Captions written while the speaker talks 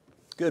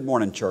Good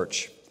morning,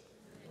 church.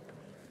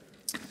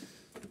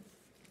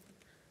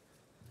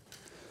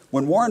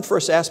 When Warren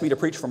first asked me to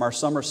preach from our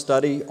summer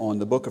study on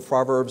the book of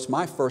Proverbs,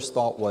 my first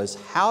thought was,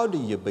 how do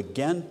you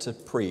begin to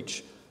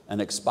preach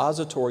an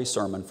expository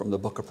sermon from the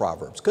book of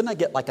Proverbs? Couldn't I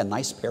get like a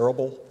nice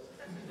parable?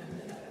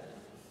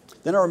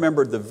 Then I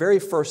remembered the very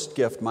first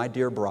gift my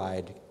dear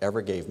bride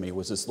ever gave me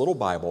was this little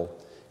Bible,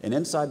 and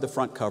inside the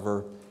front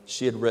cover,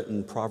 she had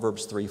written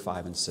Proverbs 3,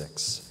 5, and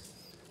 6.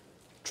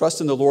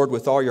 Trust in the Lord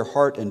with all your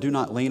heart and do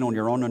not lean on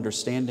your own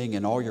understanding.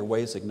 In all your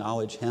ways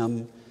acknowledge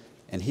Him,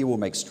 and He will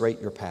make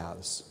straight your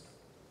paths.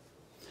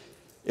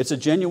 It's a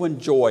genuine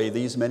joy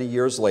these many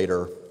years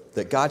later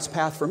that God's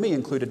path for me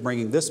included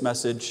bringing this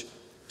message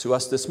to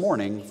us this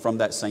morning from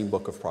that same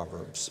book of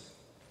Proverbs.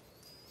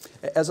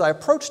 As I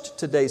approached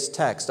today's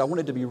text, I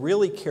wanted to be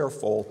really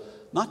careful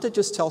not to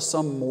just tell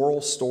some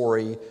moral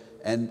story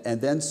and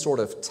then sort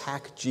of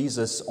tack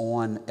Jesus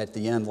on at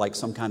the end like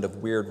some kind of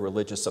weird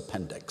religious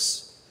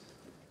appendix.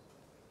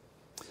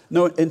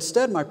 No,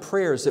 instead, my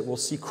prayer is that we'll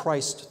see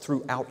Christ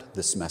throughout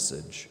this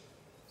message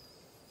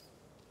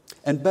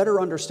and better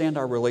understand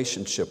our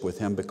relationship with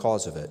Him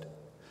because of it.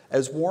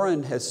 As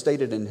Warren has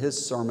stated in his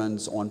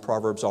sermons on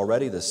Proverbs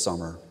already this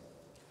summer,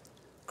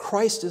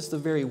 Christ is the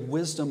very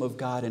wisdom of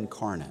God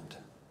incarnate.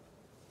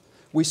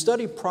 We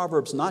study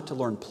Proverbs not to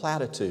learn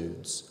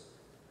platitudes,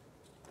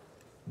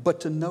 but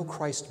to know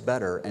Christ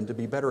better and to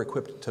be better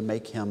equipped to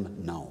make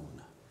Him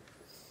known.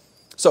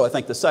 So I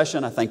thank the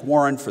session, I thank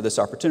Warren for this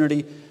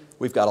opportunity.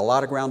 We've got a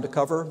lot of ground to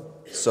cover,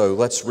 so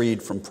let's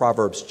read from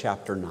Proverbs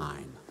chapter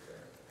 9.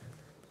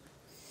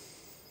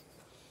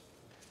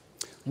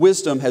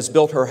 Wisdom has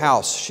built her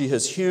house. She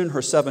has hewn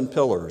her 7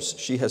 pillars.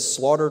 She has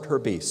slaughtered her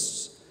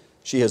beasts.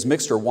 She has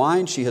mixed her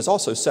wine. She has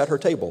also set her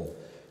table.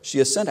 She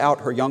has sent out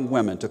her young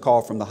women to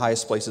call from the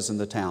highest places in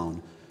the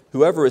town.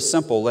 Whoever is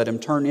simple, let him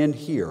turn in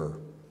here.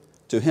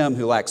 To him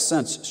who lacks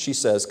sense, she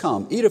says,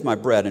 come, eat of my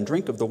bread and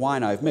drink of the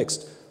wine I have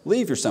mixed.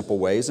 Leave your simple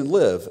ways and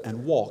live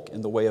and walk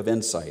in the way of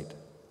insight.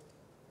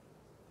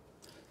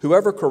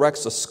 Whoever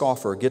corrects a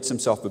scoffer gets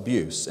himself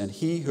abuse, and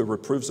he who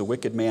reproves a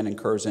wicked man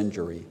incurs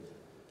injury.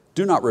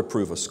 Do not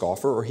reprove a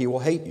scoffer, or he will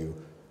hate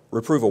you.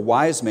 Reprove a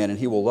wise man, and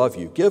he will love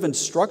you. Give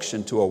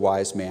instruction to a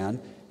wise man,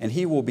 and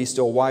he will be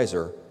still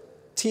wiser.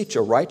 Teach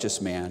a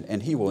righteous man,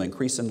 and he will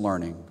increase in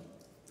learning.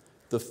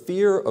 The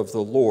fear of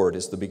the Lord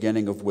is the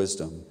beginning of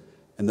wisdom,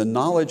 and the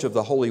knowledge of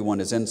the Holy One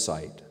is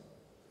insight.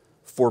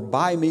 For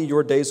by me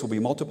your days will be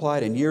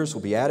multiplied, and years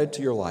will be added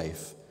to your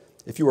life.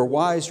 If you are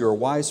wise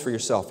for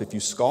yourself. If you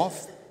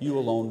scoff, you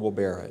alone will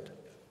bear it.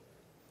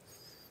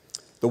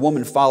 The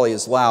woman folly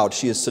is loud.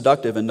 She is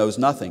seductive and knows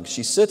nothing.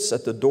 She sits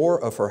at the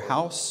door of her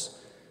house.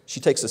 She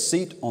takes a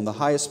seat on the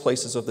highest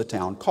places of the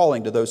town,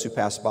 calling to those who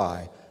pass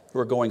by, who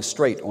are going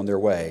straight on their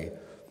way.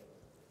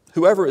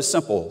 Whoever is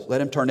simple, let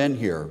him turn in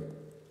here.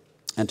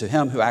 And to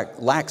him who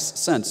lacks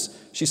sense,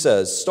 she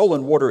says,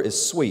 stolen water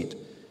is sweet,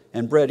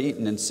 and bread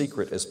eaten in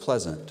secret is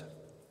pleasant.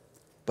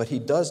 But he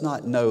does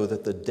not know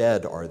that the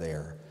dead are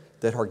there,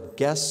 that her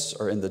guests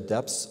are in the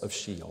depths of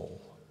Sheol.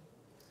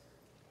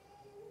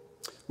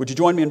 Would you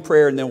join me in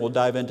prayer, and then we'll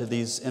dive into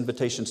these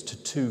invitations to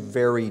 2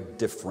 very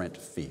different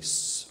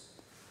feasts.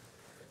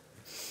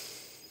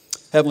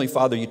 Heavenly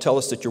Father, you tell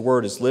us that your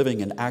word is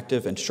living and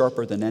active and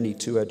sharper than any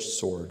two-edged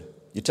sword.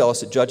 You tell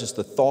us it judges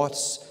the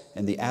thoughts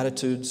and the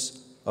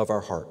attitudes of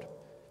our heart.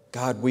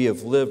 God, we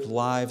have lived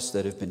lives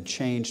that have been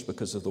changed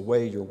because of the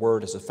way your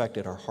word has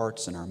affected our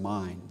hearts and our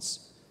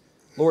minds.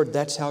 Lord,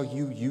 that's how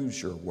you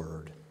use your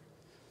word.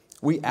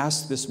 We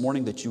ask this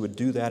morning that you would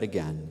do that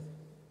again.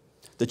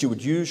 That you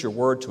would use your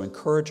word to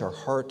encourage our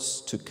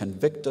hearts, to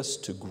convict us,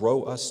 to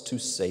grow us, to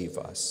save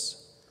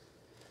us.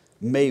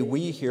 May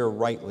we hear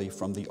rightly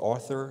from the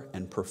author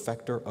and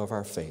perfecter of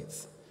our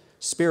faith.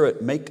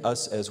 Spirit, make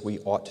us as we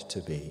ought to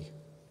be.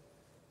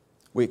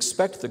 We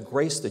expect the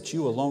grace that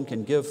you alone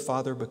can give,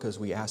 Father, because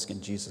we ask in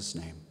Jesus'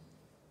 name.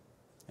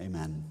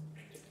 Amen.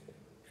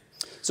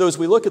 So as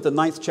we look at the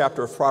 9th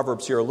chapter of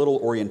Proverbs here, a little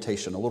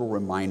orientation, a little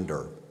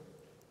reminder.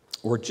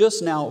 We're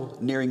just now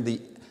nearing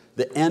the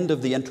end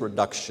of the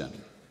introduction,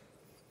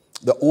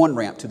 the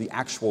on-ramp to the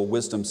actual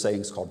wisdom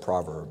sayings called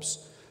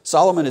Proverbs.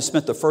 Solomon has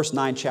spent the first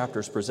 9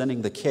 chapters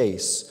presenting the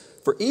case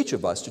for each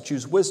of us to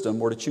choose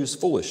wisdom or to choose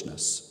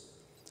foolishness.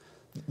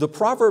 The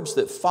Proverbs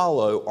that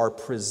follow are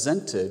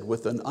presented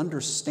with an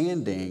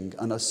understanding,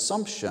 an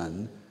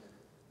assumption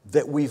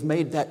that we've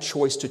made that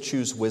choice to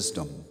choose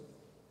wisdom.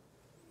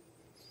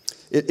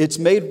 It's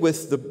made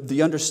with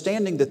the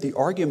understanding that the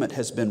argument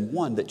has been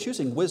won, that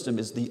choosing wisdom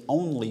is the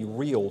only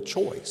real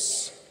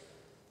choice.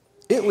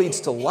 It leads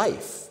to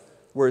life,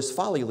 whereas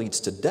folly leads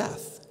to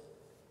death.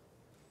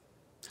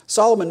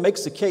 Solomon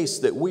makes the case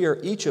that we are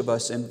each of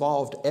us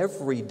involved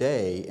every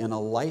day in a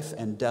life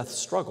and death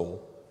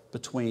struggle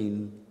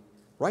between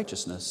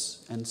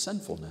righteousness and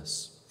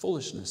sinfulness,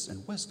 foolishness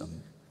and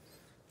wisdom.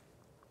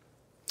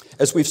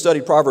 As we've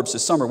studied Proverbs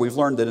this summer, we've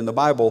learned that in the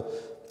Bible,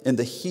 in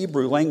the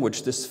Hebrew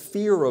language, this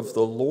fear of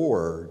the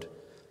Lord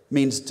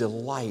means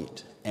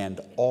delight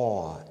and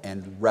awe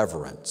and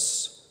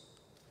reverence.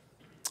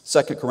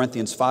 2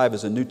 Corinthians 5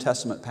 is a New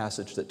Testament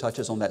passage that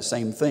touches on that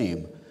same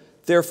theme.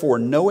 Therefore,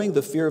 knowing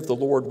the fear of the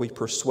Lord, we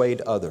persuade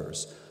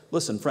others.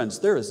 Listen, friends,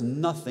 there is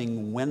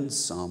nothing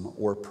winsome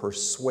or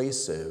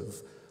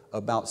persuasive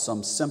about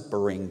some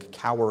simpering,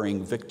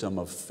 cowering victim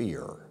of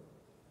fear.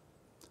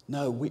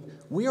 No,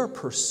 we are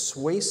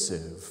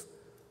persuasive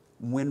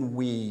when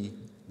we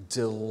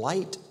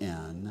delight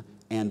in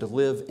and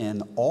live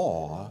in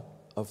awe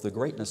of the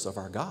greatness of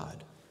our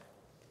God.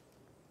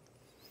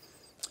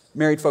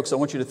 Married folks, I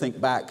want you to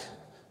think back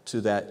to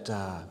that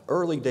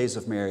early days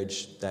of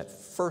marriage, that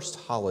first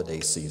holiday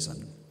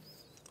season.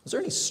 Was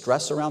there any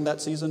stress around that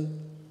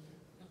season?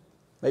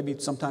 Maybe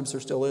sometimes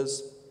there still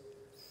is.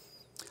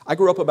 I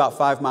grew up about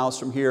 5 miles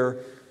from here.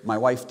 My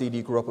wife, Dee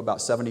Dee, grew up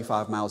about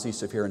 75 miles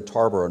east of here in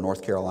Tarboro,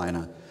 North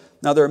Carolina.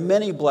 Now, there are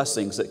many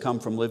blessings that come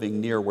from living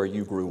near where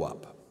you grew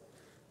up.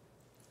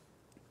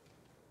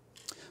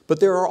 But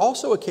there are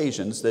also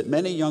occasions that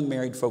many young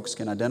married folks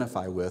can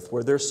identify with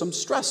where there's some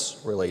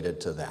stress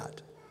related to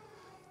that.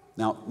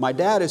 Now, my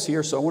dad is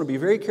here, so I want to be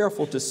very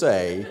careful to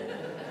say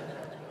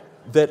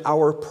that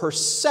our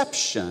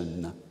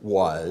perception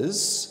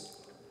was,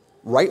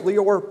 rightly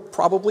or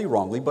probably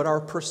wrongly, but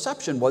our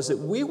perception was that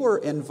we were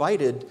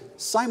invited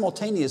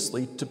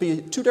simultaneously to be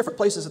at two different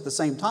places at the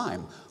same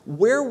time.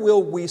 Where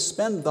will we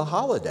spend the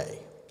holiday?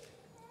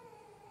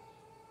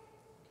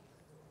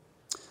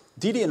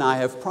 Dee Dee and I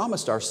have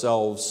promised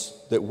ourselves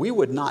that we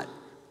would not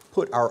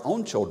put our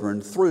own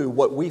children through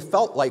what we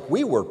felt like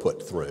we were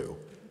put through.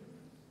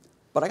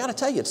 But I got to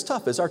tell you, it's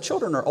tough. As our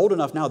children are old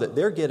enough now that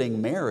they're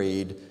getting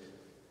married,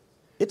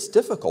 it's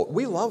difficult.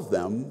 We love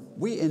them.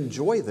 We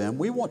enjoy them.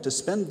 We want to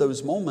spend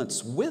those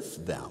moments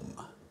with them.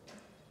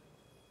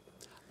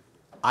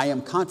 I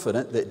am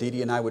confident that Dee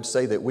Dee and I would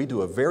say that we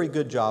do a very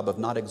good job of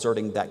not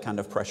exerting that kind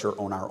of pressure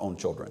on our own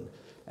children.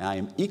 And I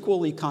am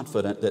equally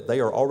confident that they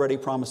are already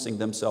promising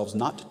themselves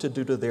not to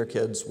do to their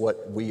kids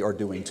what we are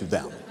doing to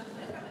them.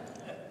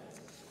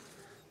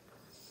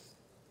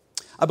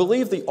 I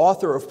believe the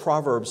author of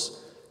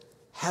Proverbs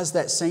has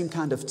that same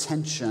kind of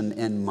tension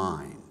in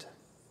mind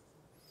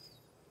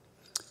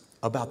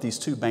about these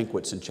two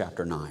banquets in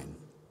chapter 9.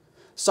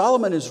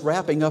 Solomon is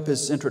wrapping up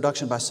his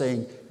introduction by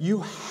saying,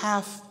 you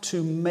have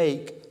to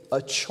make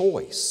a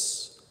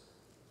choice.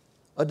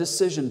 A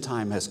decision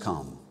time has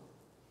come.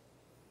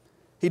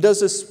 He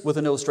does this with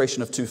an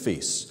illustration of two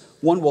feasts.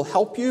 One will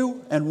help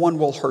you and one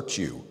will hurt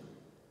you.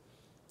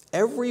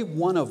 Every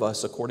one of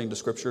us, according to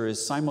Scripture,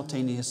 is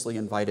simultaneously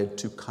invited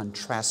to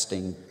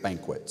contrasting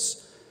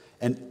banquets.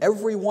 And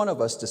every one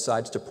of us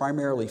decides to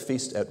primarily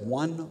feast at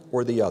one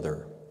or the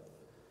other.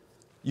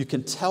 You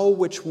can tell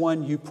which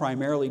one you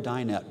primarily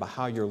dine at by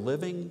how you're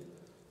living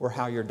or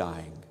how you're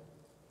dying.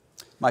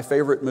 My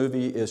favorite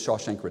movie is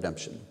Shawshank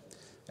Redemption.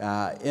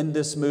 In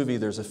this movie,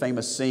 there's a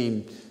famous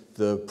scene.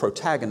 The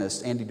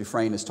protagonist, Andy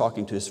Dufresne, is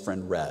talking to his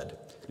friend Red.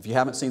 If you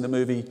haven't seen the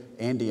movie,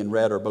 Andy and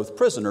Red are both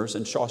prisoners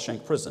in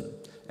Shawshank Prison.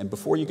 And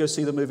before you go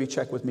see the movie,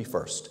 check with me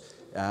first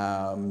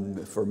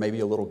for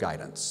maybe a little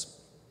guidance.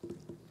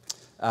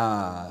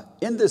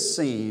 In this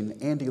scene,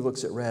 Andy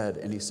looks at Red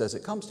and he says,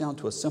 it comes down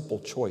to a simple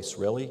choice,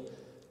 really.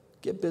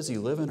 Get busy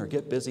living or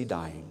get busy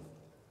dying.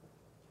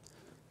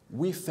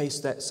 We face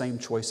that same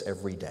choice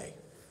every day.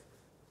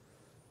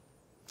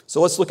 So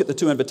let's look at the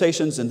two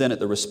invitations and then at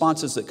the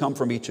responses that come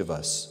from each of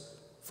us.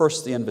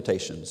 First, the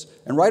invitations.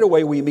 And right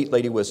away we meet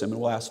Lady Wisdom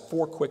and we'll ask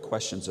 4 quick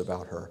questions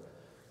about her.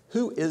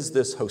 Who is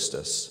this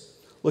hostess?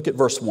 Look at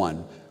verse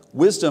 1.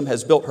 Wisdom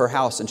has built her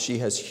house and she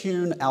has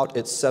hewn out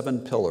its 7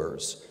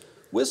 pillars.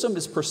 Wisdom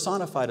is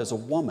personified as a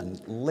woman,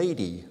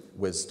 Lady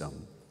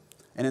Wisdom.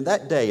 And in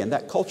that day, in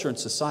that culture and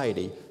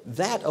society,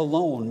 that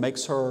alone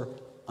makes her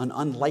an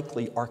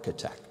unlikely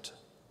architect.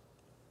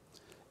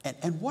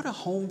 And what a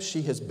home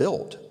she has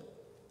built.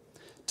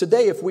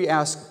 Today, if we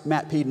ask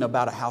Matt Peden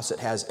about a house that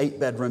has 8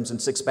 bedrooms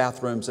and 6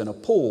 bathrooms and a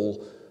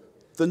pool,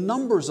 the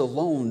numbers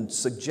alone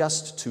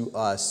suggest to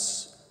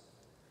us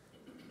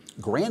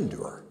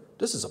grandeur.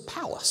 This is a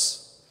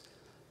palace.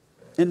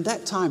 In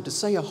that time, to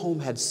say a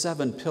home had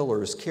 7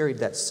 pillars carried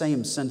that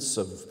same sense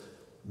of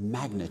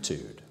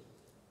magnitude.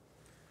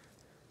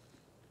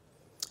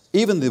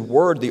 Even the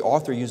word the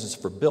author uses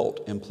for built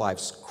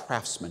implies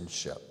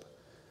craftsmanship.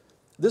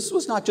 This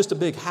was not just a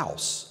big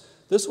house.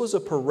 This was a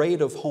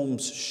parade of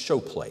homes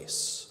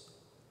showplace.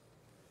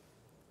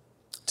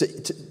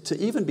 To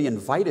even be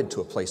invited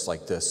to a place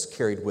like this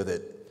carried with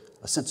it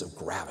a sense of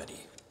gravity.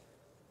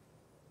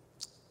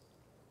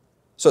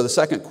 So the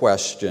second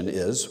question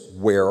is,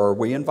 where are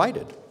we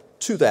invited?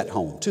 To that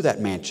home, to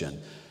that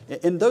mansion.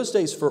 In those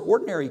days, for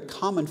ordinary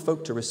common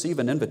folk to receive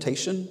an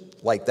invitation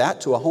like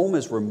that to a home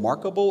as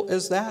remarkable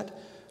as that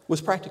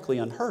was practically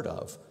unheard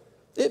of.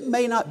 It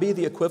may not be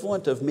the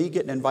equivalent of me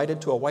getting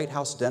invited to a White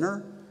House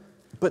dinner,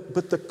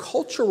 but the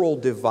cultural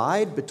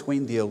divide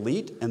between the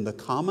elite and the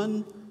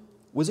common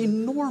was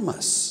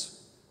enormous.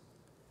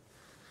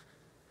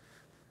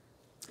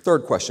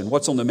 Third question,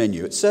 what's on the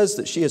menu? It says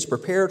that she has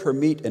prepared her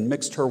meat and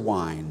mixed her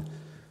wine.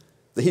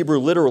 The Hebrew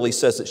literally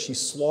says that she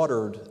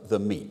slaughtered the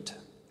meat.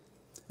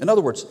 In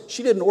other words,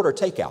 she didn't order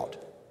takeout.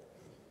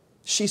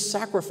 She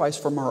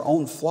sacrificed from her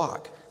own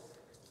flock.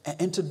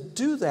 And to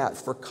do that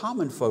for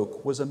common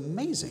folk was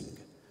amazing.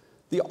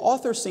 The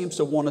author seems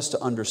to want us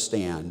to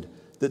understand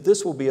that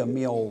this will be a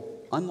meal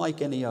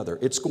unlike any other.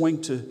 It's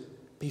going to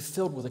be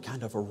filled with a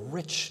kind of a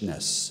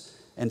richness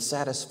and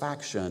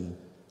satisfaction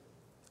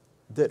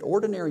that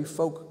ordinary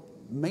folk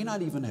may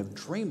not even have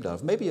dreamed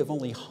of, maybe have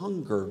only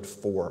hungered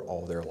for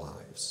all their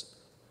lives.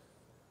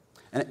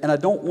 And I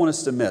don't want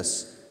us to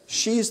miss,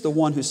 she's the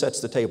one who sets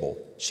the table.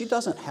 She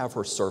doesn't have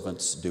her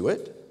servants do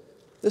it.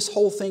 This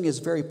whole thing is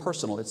very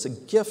personal. It's a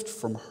gift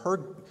from her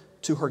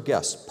to her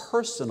guests,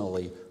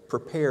 personally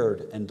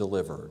prepared and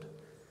delivered.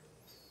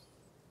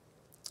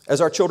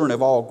 As our children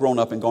have all grown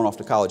up and gone off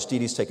to college, Dee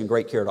Dee's taken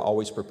great care to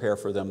always prepare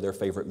for them their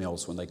favorite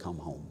meals when they come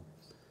home.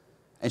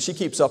 And she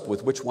keeps up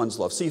with which ones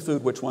love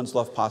seafood, which ones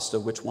love pasta,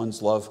 which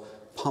ones love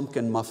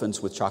pumpkin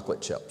muffins with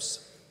chocolate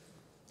chips.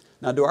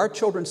 Now, do our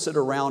children sit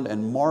around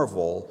and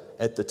marvel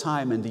at the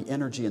time and the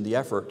energy and the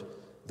effort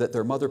that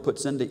their mother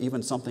puts into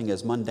even something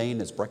as mundane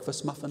as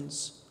breakfast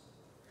muffins?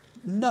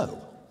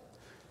 No,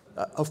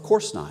 of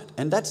course not.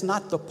 And that's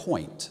not the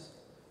point.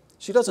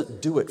 She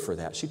doesn't do it for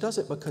that. She does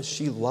it because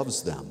she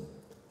loves them.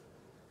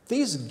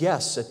 These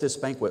guests at this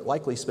banquet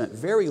likely spent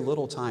very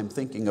little time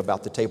thinking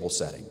about the table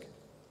setting.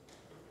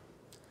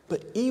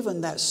 But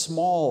even that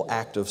small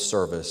act of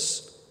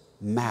service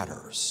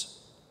matters.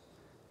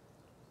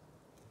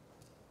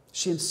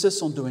 She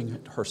insists on doing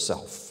it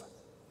herself.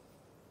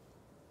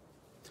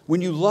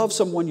 When you love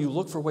someone, you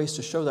look for ways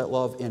to show that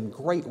love in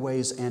great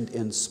ways and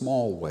in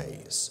small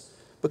ways,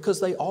 because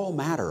they all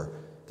matter.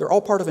 They're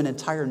all part of an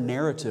entire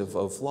narrative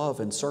of love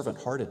and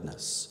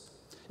servant-heartedness.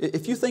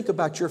 If you think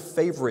about your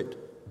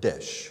favorite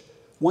dish,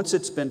 once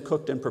it's been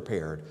cooked and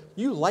prepared,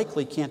 you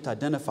likely can't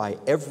identify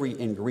every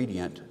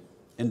ingredient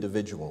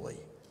individually.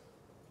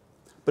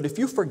 But if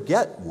you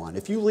forget one,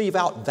 if you leave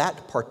out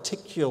that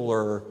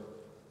particular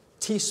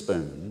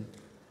teaspoon,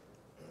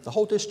 the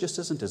whole dish just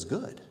isn't as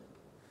good.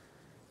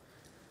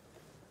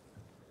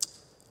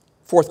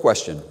 Fourth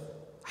question,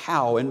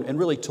 how and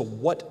really to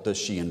what does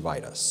she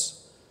invite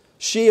us?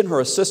 She and her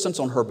assistants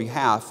on her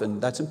behalf,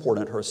 and that's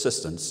important, her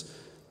assistants,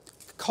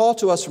 call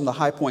to us from the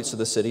high points of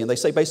the city, and they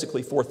say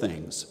basically four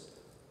things.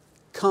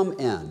 Come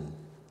in,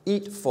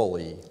 eat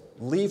fully,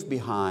 leave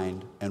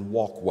behind, and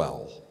walk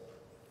well.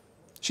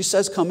 She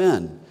says, come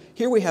in.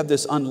 Here we have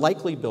this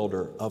unlikely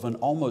builder of an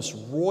almost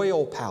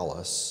royal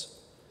palace,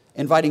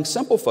 inviting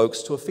simple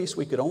folks to a feast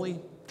we could only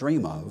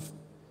dream of.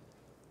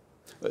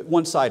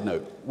 One side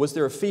note, was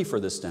there a fee for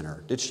this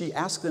dinner? Did she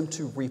ask them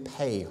to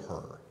repay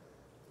her?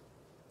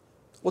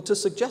 Well, to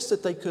suggest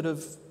that they could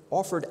have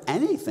offered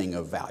anything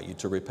of value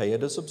to repay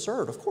it is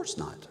absurd. Of course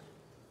not.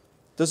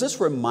 Does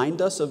this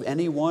remind us of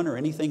anyone or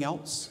anything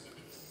else?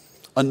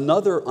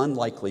 Another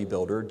unlikely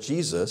builder,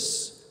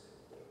 Jesus,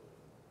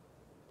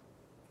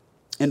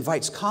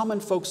 invites common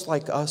folks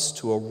like us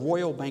to a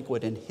royal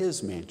banquet in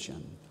his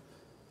mansion,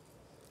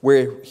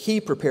 where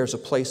he prepares a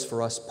place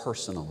for us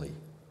personally,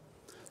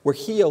 where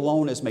he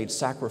alone has made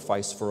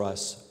sacrifice for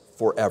us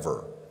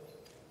forever.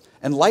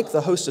 And like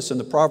the hostess in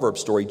the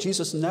Proverbs story,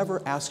 Jesus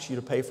never asks you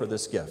to pay for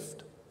this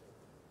gift.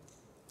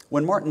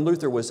 When Martin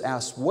Luther was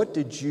asked, what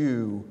did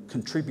you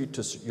contribute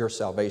to your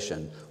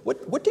salvation?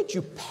 What did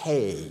you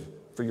pay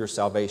for your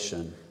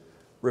salvation?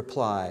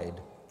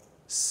 Replied,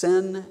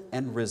 sin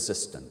and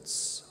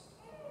resistance.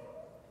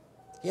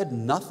 He had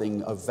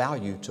nothing of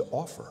value to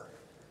offer.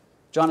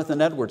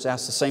 Jonathan Edwards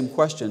asked the same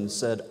question,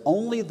 said,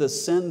 only the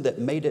sin that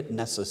made it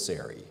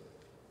necessary.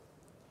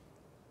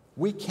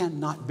 We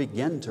cannot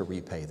begin to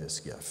repay this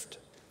gift.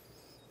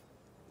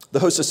 The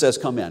hostess says,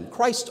 come in.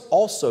 Christ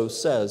also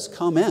says,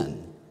 come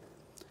in.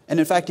 And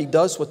in fact, he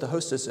does what the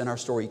hostess in our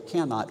story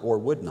cannot or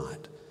would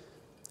not.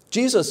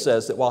 Jesus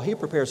says that while he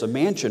prepares a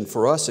mansion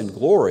for us in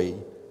glory,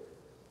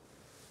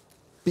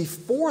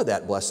 before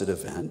that blessed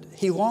event,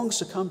 he longs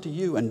to come to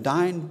you and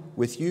dine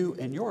with you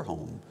in your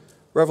home.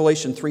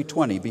 Revelation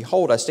 3:20,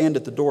 behold, I stand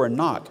at the door and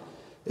knock.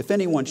 If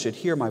anyone should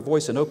hear my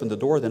voice and open the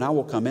door, then I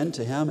will come in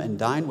to him and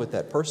dine with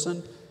that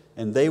person,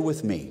 and they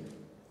with me.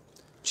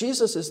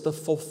 Jesus is the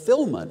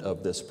fulfillment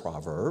of this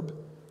proverb,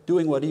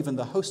 doing what even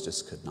the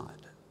hostess could not.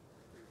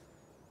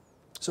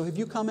 So have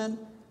you come in?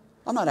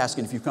 I'm not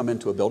asking if you've come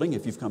into a building,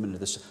 if you've come into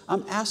this.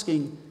 I'm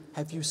asking,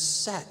 have you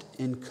sat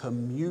in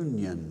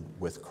communion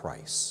with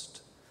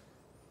Christ?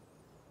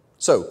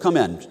 So come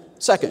in.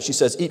 Second, she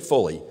says, eat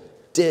fully.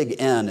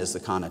 Dig in is the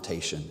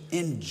connotation.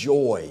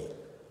 Enjoy.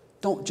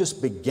 Don't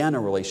just begin a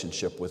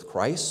relationship with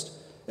Christ.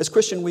 As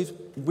Christian,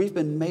 we've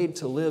been made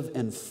to live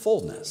in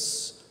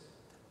fullness.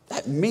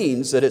 That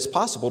means that it's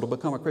possible to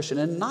become a Christian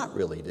and not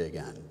really dig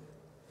in.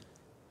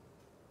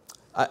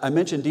 I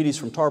mentioned Dee Dee's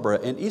from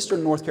Tarboro. In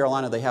eastern North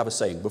Carolina, they have a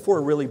saying. Before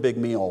a really big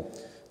meal,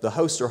 the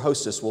host or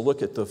hostess will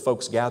look at the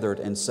folks gathered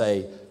and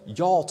say,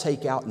 y'all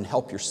take out and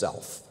help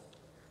yourself.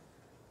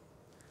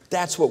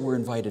 That's what we're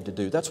invited to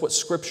do. That's what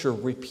Scripture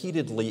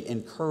repeatedly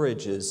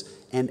encourages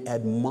and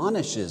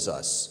admonishes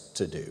us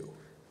to do.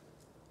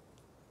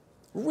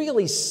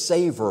 Really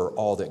savor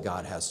all that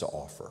God has to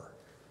offer.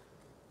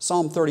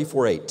 Psalm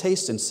 34:8,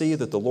 taste and see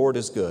that the Lord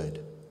is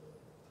good.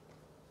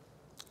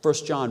 1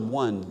 John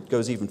 1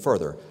 goes even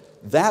further.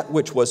 That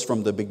which was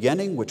from the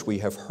beginning, which we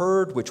have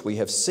heard, which we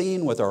have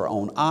seen with our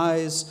own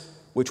eyes,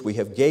 which we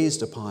have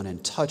gazed upon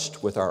and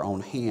touched with our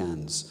own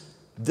hands.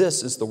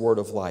 This is the word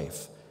of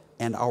life,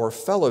 and our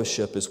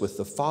fellowship is with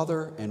the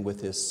Father and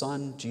with his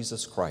Son,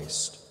 Jesus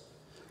Christ.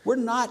 We're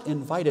not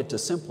invited to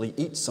simply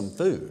eat some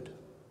food.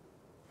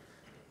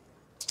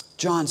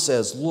 John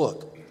says,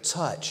 look,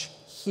 touch,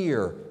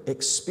 hear,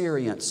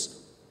 experience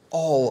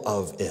all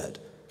of it.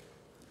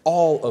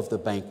 All of the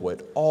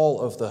banquet, all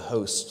of the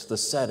host, the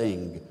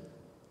setting,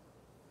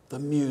 the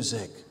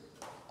music,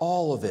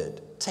 all of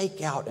it.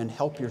 Take out and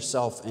help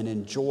yourself and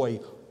enjoy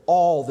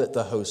all that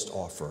the host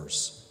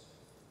offers.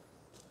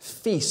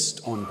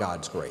 Feast on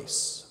God's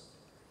grace.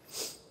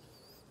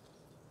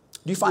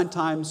 Do you find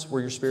times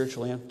where you're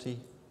spiritually empty?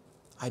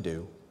 I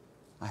do.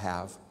 I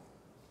have.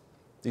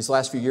 These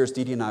last few years,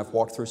 Dee Dee and I have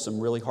walked through some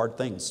really hard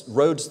things.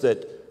 Roads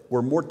that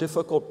were more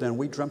difficult than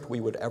we dreamt we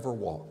would ever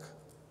walk.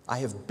 I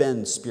have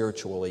been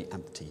spiritually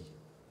empty.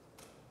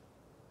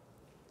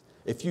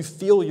 If you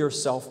feel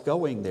yourself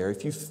going there,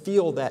 if you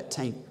feel that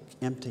tank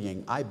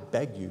emptying, I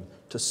beg you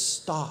to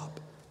stop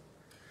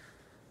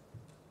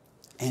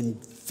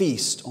and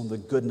feast on the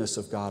goodness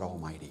of God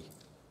Almighty.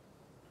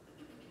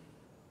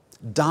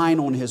 Dine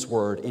on His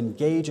Word.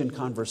 Engage in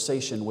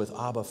conversation with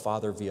Abba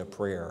Father via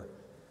prayer.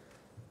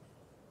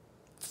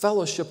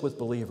 Fellowship with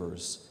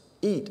believers.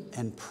 Eat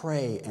and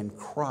pray and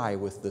cry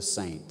with the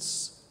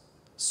saints.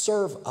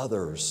 Serve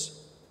others.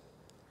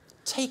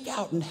 Take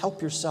out and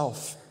help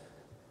yourself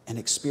and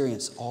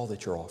experience all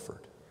that you're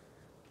offered.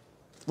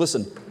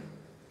 Listen,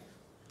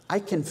 I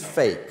can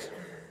fake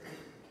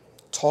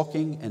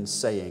talking and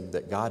saying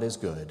that God is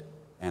good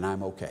and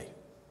I'm okay.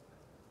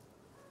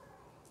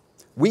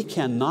 We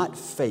cannot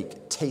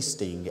fake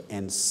tasting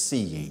and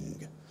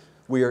seeing.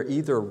 We are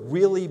either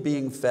really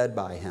being fed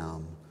by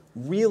Him,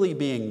 really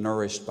being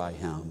nourished by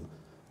Him,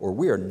 or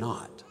we are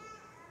not.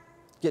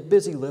 Get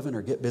busy living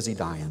or get busy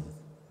dying.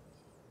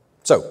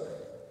 So,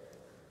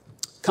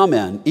 come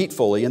in, eat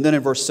fully, and then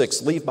in verse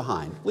 6, leave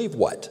behind. Leave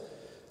what?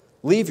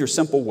 Leave your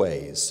simple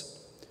ways.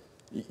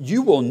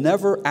 You will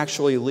never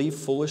actually leave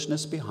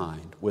foolishness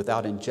behind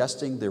without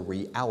ingesting the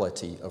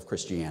reality of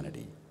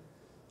Christianity.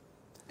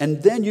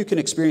 And then you can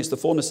experience the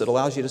fullness that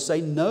allows you to say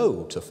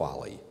no to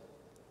folly.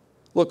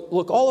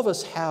 Look, all of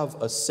us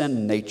have a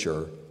sin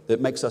nature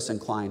that makes us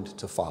inclined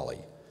to folly.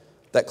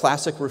 That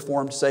classic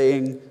Reformed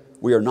saying,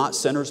 we are not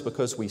sinners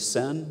because we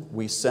sin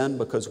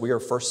because we are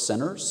first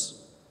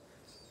sinners.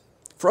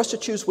 For us to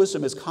choose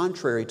wisdom is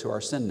contrary to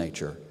our sin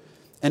nature.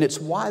 And it's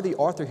why the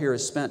author here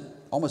has spent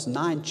almost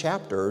 9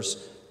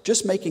 chapters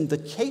just making the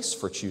case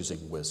for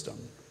choosing wisdom.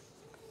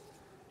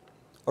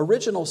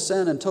 Original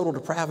sin and total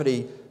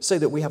depravity say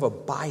that we have a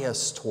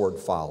bias toward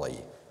folly.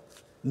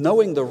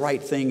 Knowing the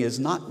right thing is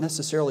not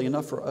necessarily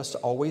enough for us to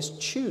always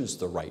choose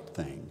the right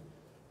thing.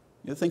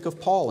 You think of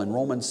Paul in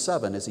Romans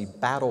 7 as he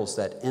battles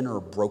that inner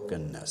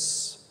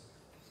brokenness.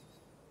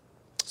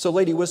 So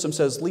Lady Wisdom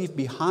says, leave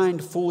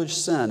behind foolish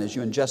sin as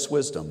you ingest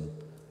wisdom.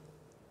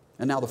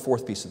 And now the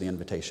fourth piece of the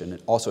invitation,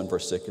 also in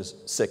verse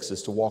 6,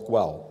 is to walk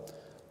well.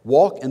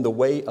 Walk in the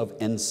way of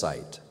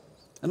insight.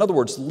 In other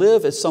words,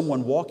 live as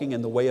someone walking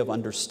in the way of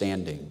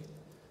understanding.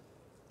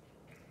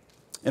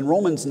 In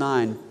Romans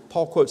 9,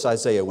 Paul quotes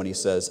Isaiah when he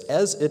says,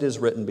 as it is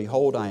written,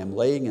 behold, I am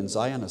laying in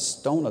Zion a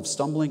stone of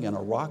stumbling and a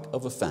rock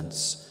of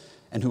offense,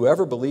 and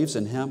whoever believes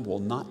in him will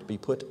not be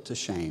put to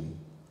shame.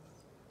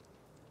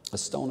 A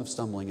stone of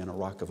stumbling and a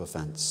rock of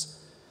offense.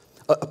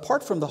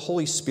 Apart from the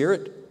Holy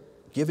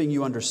Spirit giving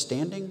you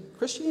understanding,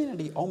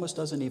 Christianity almost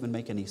doesn't even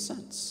make any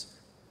sense.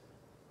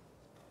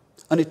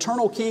 An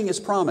eternal king is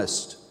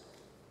promised.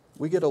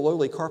 We get a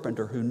lowly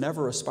carpenter who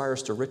never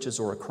aspires to riches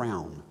or a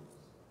crown.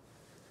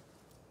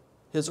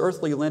 His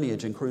earthly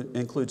lineage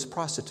includes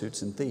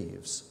prostitutes and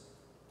thieves.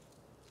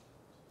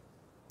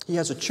 He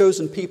has a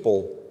chosen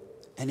people,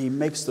 and he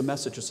makes the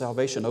message of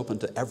salvation open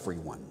to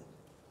everyone.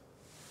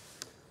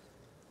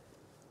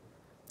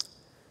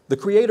 The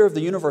creator of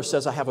the universe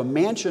says, I have a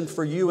mansion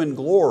for you in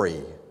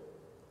glory,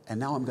 and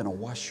now I'm going to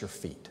wash your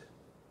feet.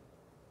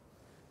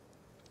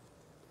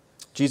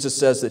 Jesus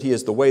says that he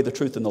is the way, the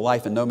truth, and the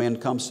life, and no man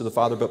comes to the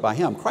Father but by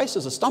him. Christ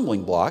is a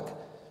stumbling block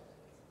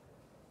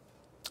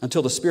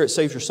until the Spirit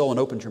saves your soul and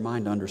opens your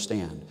mind to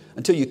understand.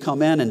 Until you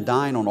come in and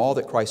dine on all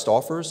that Christ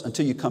offers.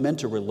 Until you come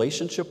into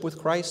relationship with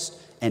Christ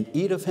and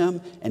eat of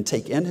him and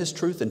take in his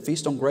truth and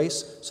feast on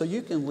grace, so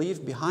you can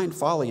leave behind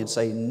folly and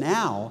say,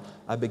 now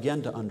I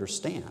begin to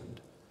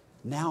understand.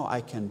 Now I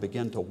can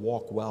begin to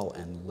walk well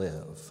and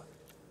live.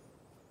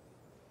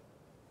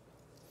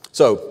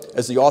 So,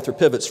 as the author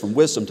pivots from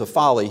wisdom to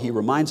folly, he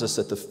reminds us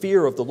that the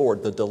fear of the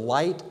Lord, the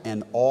delight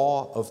and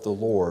awe of the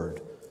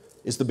Lord,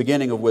 is the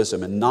beginning of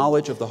wisdom, and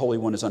knowledge of the Holy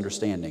One is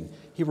understanding.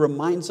 He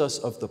reminds us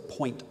of the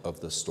point of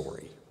the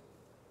story.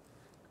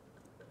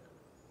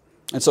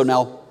 And so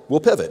now we'll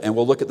pivot, and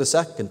we'll look at the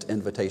second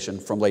invitation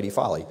from Lady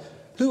Folly.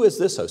 Who is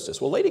this hostess?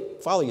 Well, Lady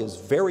Folly is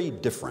very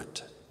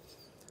different.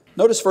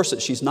 Notice first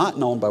that she's not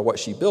known by what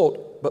she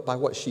built, but by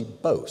what she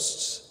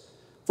boasts.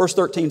 Verse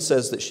 13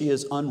 says that she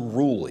is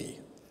unruly.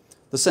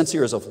 The sense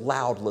here is of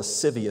loud,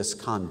 lascivious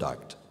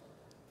conduct.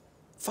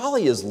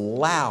 Folly is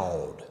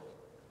loud.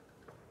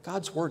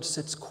 God's word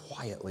sits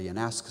quietly and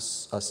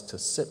asks us to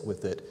sit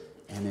with it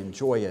and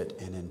enjoy it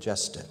and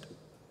ingest it.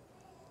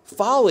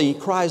 Folly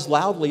cries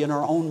loudly in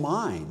our own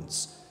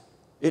minds.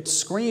 It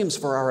screams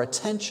for our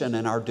attention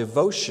and our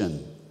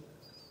devotion.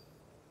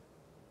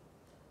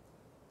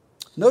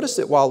 Notice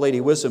that while Lady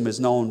Wisdom is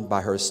known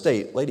by her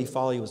estate, Lady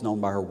Folly was known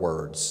by her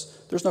words.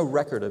 There's no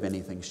record of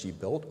anything she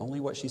built, only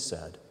what she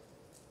said.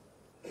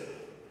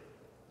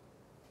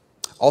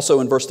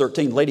 Also in verse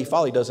 13, Lady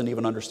Folly doesn't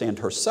even understand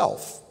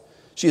herself.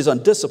 She is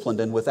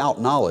undisciplined and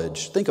without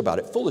knowledge. Think about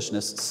it.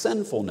 Foolishness,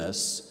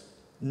 sinfulness,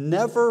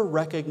 never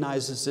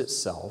recognizes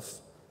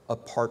itself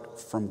apart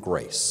from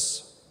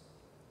grace.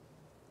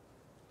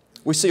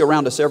 We see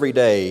around us every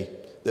day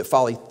that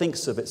folly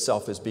thinks of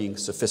itself as being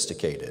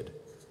sophisticated.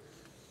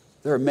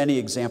 There are many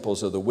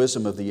examples of the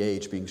wisdom of the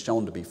age being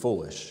shown to be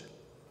foolish.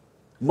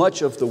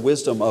 Much of the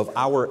wisdom of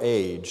our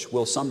age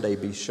will someday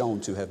be shown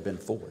to have been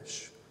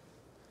foolish.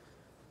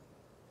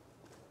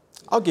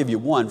 I'll give you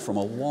one from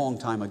a long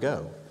time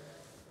ago.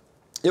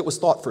 It was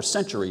thought for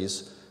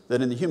centuries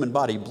that in the human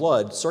body,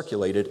 blood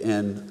circulated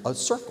in a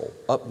circle,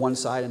 up one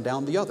side and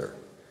down the other.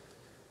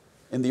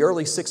 In the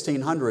early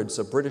 1600s,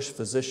 a British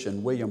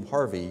physician, William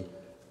Harvey,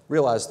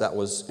 realized that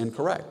was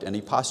incorrect, and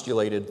he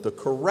postulated the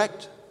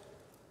correct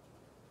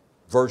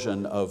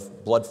version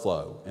of blood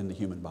flow in the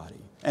human body.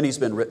 And he's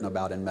been written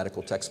about in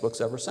medical textbooks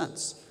ever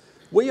since.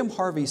 William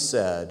Harvey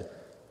said,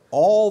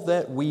 "All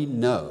that we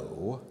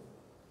know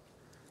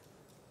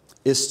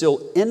is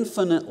still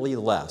infinitely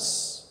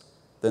less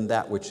than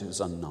that which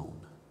is unknown."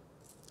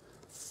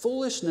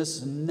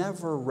 Foolishness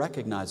never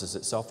recognizes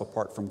itself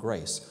apart from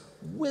grace.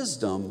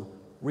 Wisdom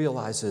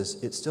realizes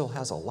it still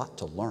has a lot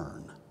to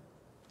learn.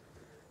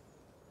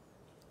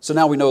 So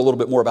now we know a little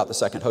bit more about the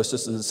second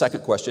hostess, and the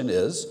second question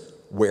is,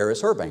 where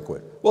is her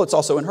banquet? Well, it's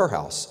also in her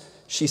house.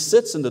 She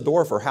sits in the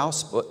door of her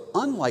house, but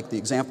unlike the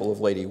example of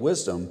Lady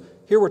Wisdom,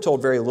 here we're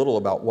told very little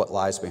about what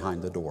lies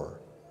behind the door.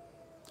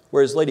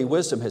 Whereas Lady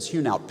Wisdom has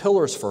hewn out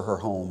pillars for her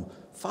home,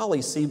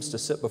 Folly seems to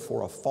sit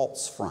before a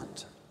false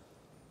front.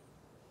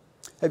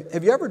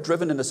 Have you ever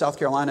driven into South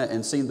Carolina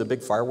and seen the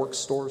big fireworks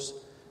stores?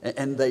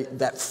 And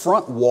that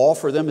front wall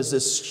for them is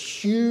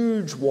this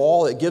huge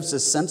wall that gives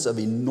this sense of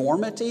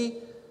enormity.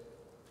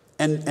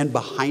 And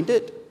behind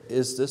it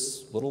is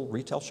this little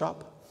retail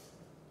shop.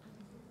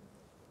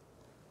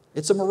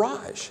 It's a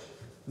mirage.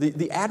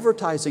 The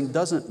advertising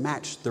doesn't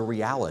match the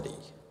reality.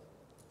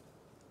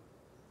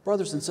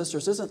 Brothers and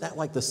sisters, isn't that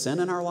like the sin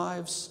in our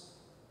lives?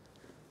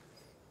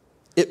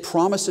 It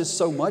promises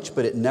so much,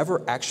 but it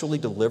never actually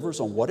delivers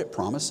on what it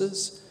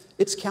promises.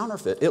 It's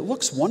counterfeit. It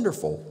looks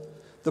wonderful.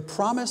 The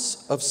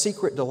promise of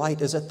secret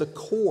delight is at the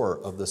core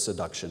of the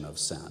seduction of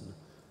sin.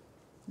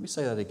 Let me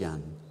say that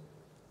again.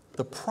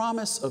 The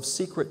promise of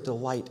secret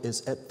delight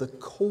is at the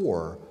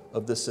core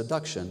of the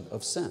seduction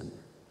of sin.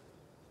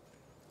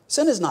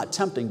 Sin is not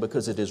tempting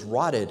because it is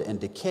rotted and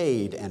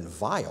decayed and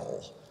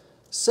vile.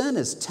 Sin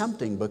is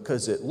tempting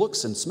because it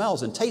looks and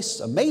smells and tastes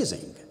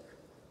amazing.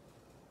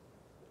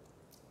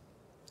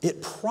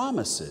 It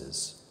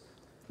promises,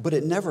 but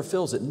it never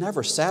fills, it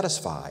never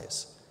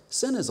satisfies.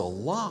 Sin is a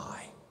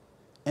lie,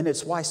 and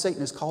it's why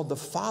Satan is called the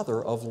father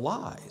of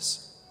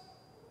lies.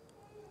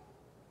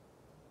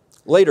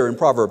 Later in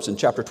Proverbs in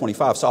chapter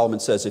 25, Solomon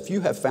says, "If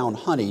you have found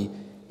honey,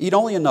 eat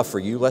only enough for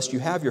you, lest you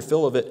have your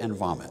fill of it and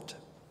vomit."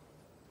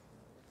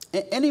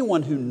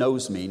 Anyone who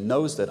knows me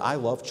knows that I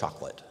love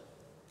chocolate.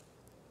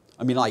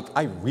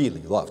 I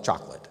really love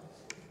chocolate.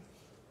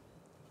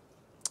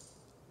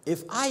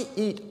 If I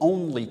eat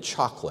only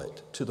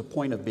chocolate to the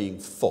point of being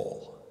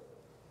full,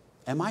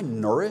 am I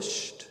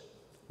nourished?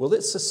 Will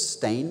it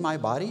sustain my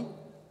body?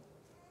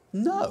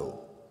 No.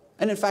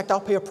 And in fact,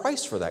 I'll pay a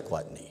price for that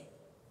gluttony.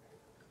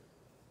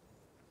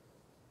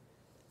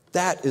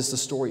 That is the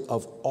story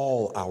of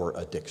all our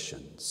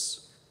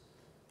addictions.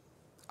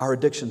 Our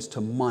addictions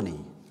to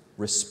money,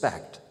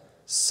 respect,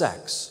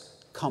 sex,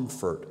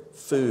 comfort,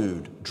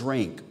 food,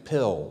 drink,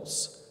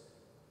 pills.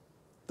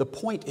 The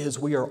point is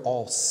we are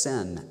all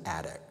sin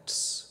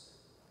addicts,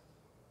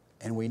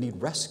 and we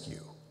need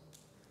rescue.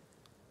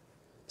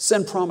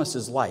 Sin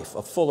promises life,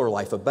 a fuller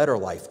life, a better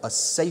life, a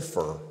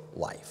safer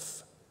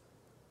life.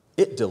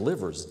 It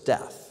delivers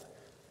death.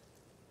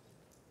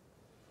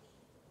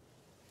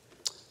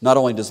 Not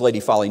only does Lady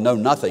Folly know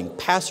nothing,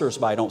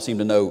 passers-by don't seem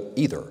to know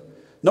either.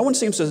 No one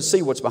seems to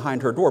see what's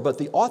behind her door, but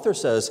the author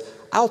says,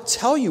 "I'll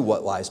tell you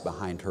what lies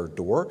behind her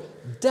door.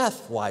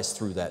 Death lies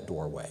through that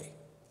doorway."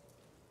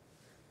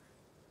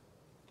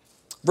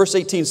 Verse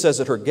 18 says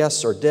that her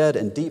guests are dead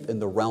and deep in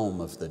the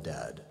realm of the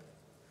dead.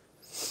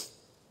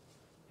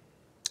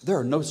 There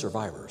are no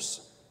survivors.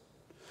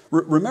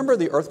 Remember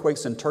the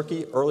earthquakes in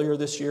Turkey earlier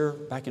this year,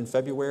 back in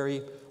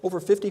February?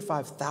 Over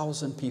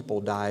 55,000 people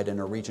died in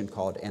a region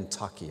called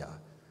Antakya.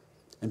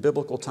 In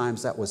biblical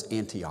times, that was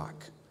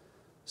Antioch,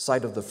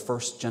 site of the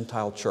first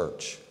Gentile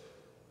church,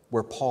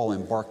 where Paul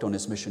embarked on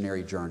his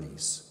missionary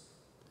journeys.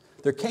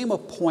 There came a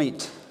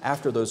point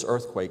after those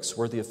earthquakes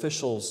where the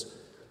officials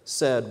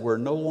said, we're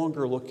no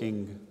longer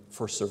looking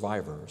for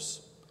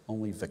survivors,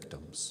 only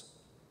victims.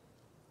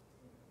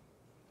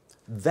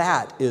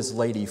 That is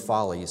Lady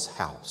Folly's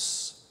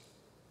house.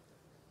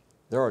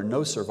 There are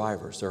no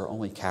survivors, there are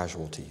only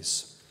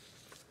casualties.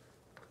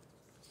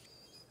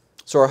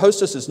 So our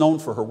hostess is known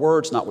for her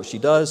words, not what she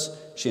does.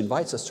 She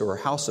invites us to her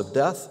house of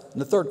death.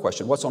 And the third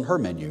question, what's on her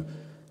menu?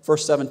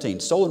 Verse 17,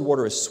 stolen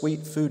water is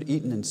sweet, food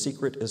eaten in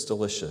secret is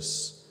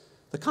delicious.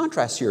 The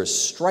contrast here is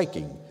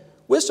striking.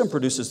 Wisdom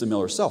produces the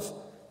meal herself.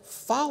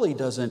 Folly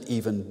doesn't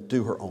even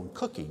do her own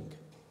cooking.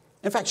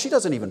 In fact, she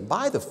doesn't even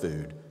buy the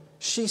food.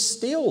 She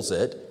steals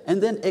it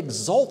and then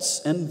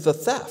exults in the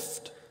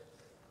theft.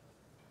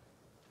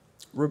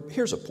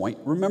 Here's a point.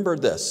 Remember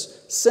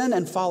this. Sin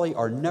and folly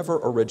are never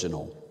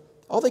original.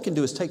 All they can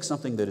do is take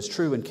something that is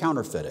true and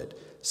counterfeit it.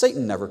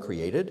 Satan never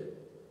created.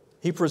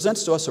 He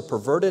presents to us a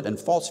perverted and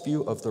false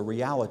view of the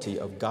reality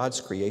of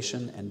God's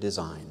creation and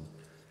design.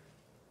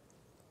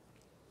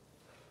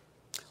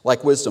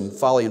 Like wisdom,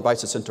 folly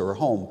invites us into her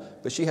home,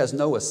 but she has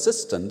no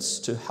assistance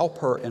to help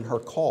her in her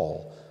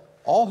call.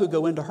 All who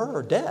go into her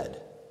are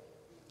dead.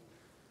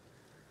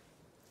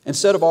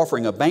 Instead of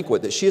offering a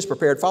banquet that she has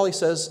prepared, folly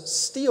says,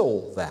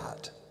 steal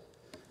that.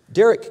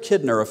 Derek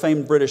Kidner, a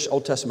famed British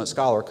Old Testament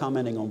scholar,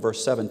 commenting on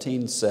verse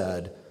 17,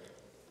 said,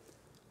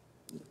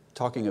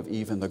 talking of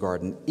Eve in the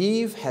garden,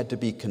 Eve had to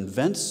be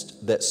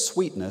convinced that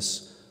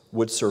sweetness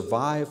would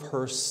survive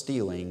her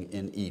stealing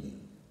in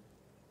Eden.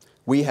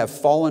 We have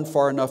fallen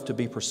far enough to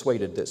be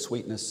persuaded that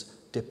sweetness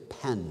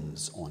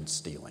depends on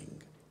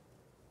stealing.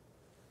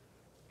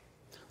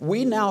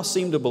 We now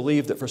seem to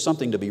believe that for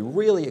something to be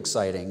really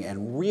exciting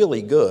and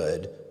really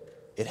good,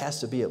 it has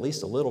to be at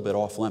least a little bit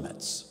off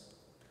limits.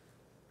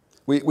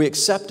 We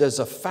accept as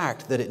a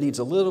fact that it needs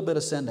a little bit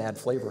of sin to add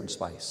flavor and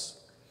spice.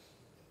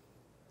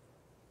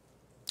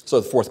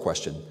 So the fourth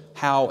question,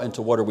 how and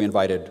to what are we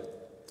invited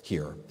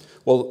here?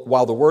 Well,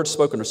 while the words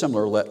spoken are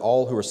similar, let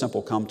all who are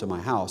simple come to my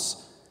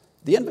house,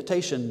 the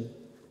invitation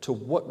to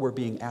what we're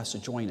being asked to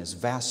join is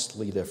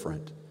vastly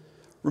different.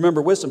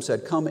 Remember, wisdom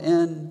said, come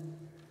in,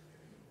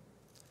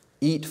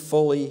 eat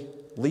fully,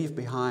 leave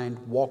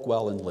behind, walk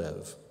well, and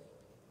live.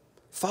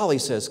 Folly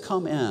says,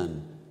 come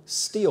in,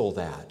 steal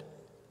that,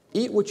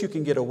 eat what you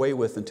can get away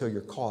with until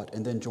you're caught,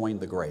 and then join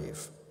the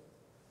grave.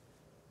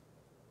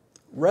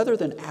 Rather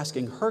than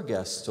asking her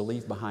guests to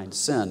leave behind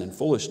sin and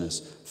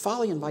foolishness,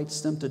 folly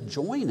invites them to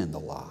join in the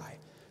lie,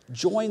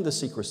 join the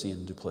secrecy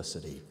and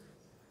duplicity.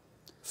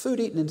 Food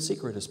eaten in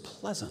secret is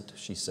pleasant,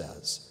 she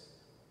says.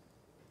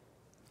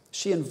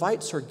 She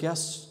invites her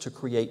guests to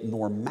create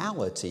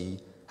normality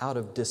out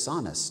of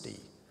dishonesty.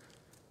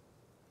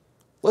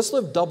 Let's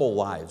live double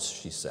lives,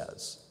 she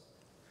says.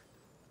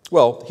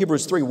 Well,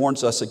 Hebrews 3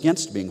 warns us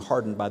against being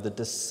hardened by the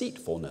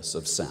deceitfulness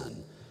of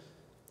sin.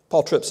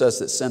 Paul Tripp says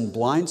that sin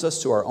blinds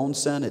us to our own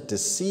sin. It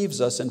deceives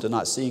us into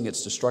not seeing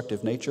its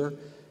destructive nature.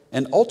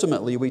 And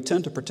ultimately, we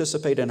tend to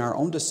participate in our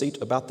own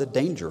deceit about the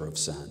danger of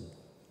sin.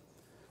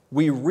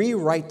 We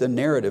rewrite the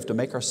narrative to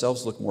make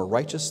ourselves look more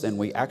righteous than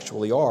we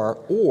actually are,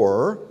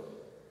 or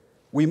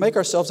we make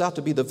ourselves out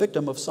to be the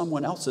victim of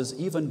someone else's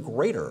even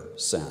greater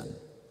sin.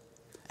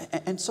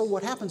 And so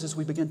what happens is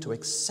we begin to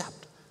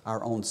accept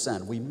our own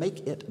sin. We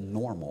make it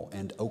normal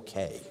and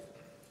okay.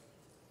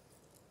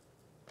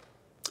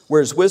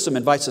 Whereas wisdom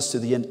invites us to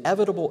the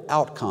inevitable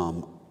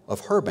outcome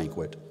of her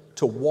banquet,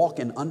 to walk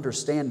in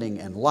understanding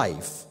and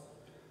life,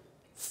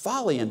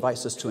 folly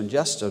invites us to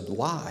ingest a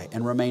lie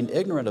and remain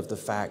ignorant of the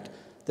fact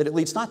that it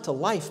leads not to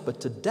life but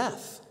to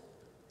death.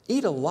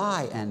 Eat a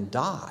lie and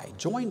die.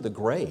 Join the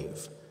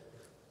grave.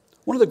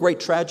 One of the great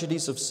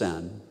tragedies of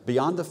sin,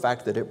 beyond the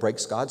fact that it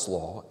breaks God's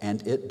law,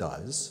 and it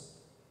does,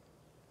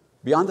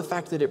 beyond the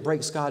fact that it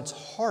breaks God's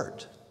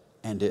heart,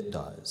 and it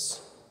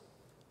does,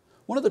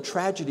 one of the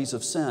tragedies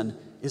of sin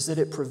is that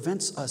it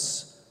prevents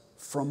us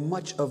from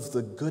much of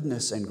the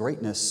goodness and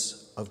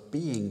greatness of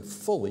being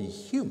fully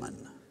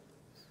human.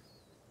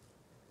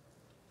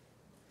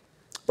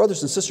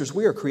 Brothers and sisters,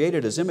 we are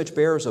created as image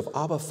bearers of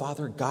Abba,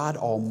 Father, God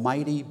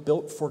Almighty,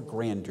 built for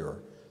grandeur.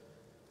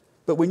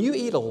 But when you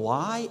eat a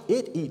lie,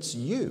 it eats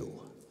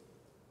you.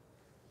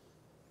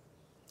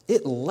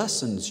 It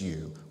lessens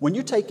you. When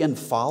you take in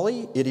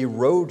folly, it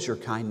erodes your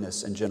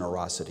kindness and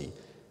generosity.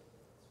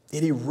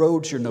 It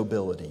erodes your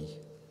nobility.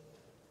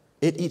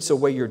 It eats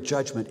away your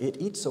judgment. It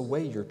eats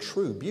away your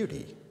true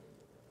beauty.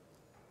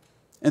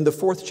 In the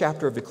 4th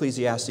chapter of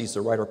Ecclesiastes,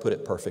 the writer put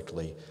it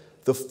perfectly.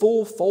 The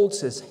fool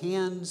folds his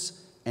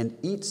hands and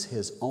eats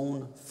his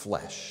own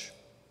flesh.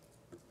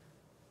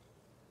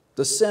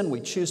 The sin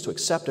we choose to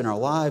accept in our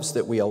lives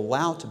that we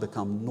allow to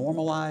become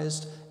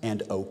normalized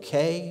and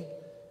okay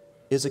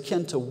is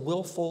akin to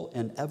willful,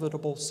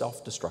 inevitable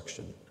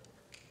self-destruction.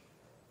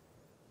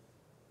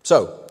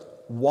 So,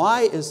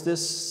 why is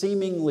this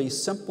seemingly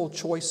simple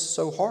choice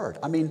so hard?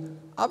 I mean,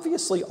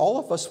 obviously all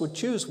of us would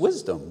choose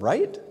wisdom,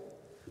 right?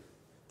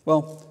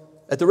 Well,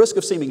 at the risk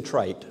of seeming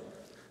trite,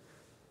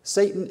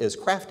 Satan is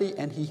crafty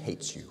and he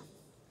hates you.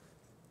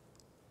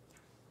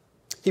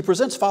 He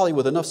presents folly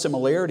with enough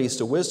similarities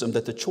to wisdom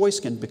that the choice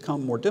can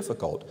become more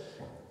difficult.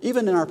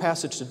 Even in our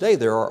passage today,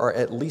 there are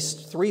at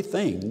least three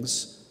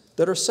things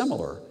that are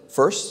similar.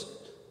 First,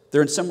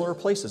 they're in similar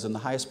places in the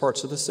highest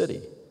parts of the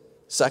city.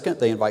 Second,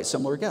 they invite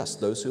similar guests,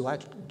 those who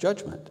lack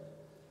judgment.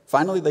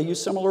 Finally, they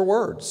use similar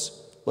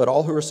words. Let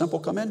all who are simple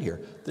come in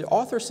here. The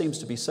author seems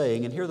to be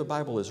saying, and here the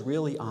Bible is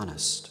really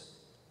honest,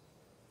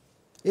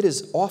 it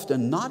is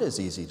often not as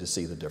easy to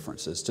see the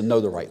differences, to know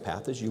the right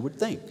path as you would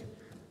think.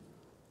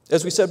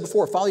 As we said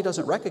before, folly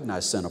doesn't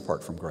recognize sin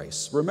apart from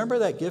grace. Remember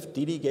that gift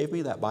Dee Dee gave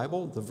me, that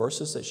Bible, the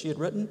verses that she had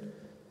written?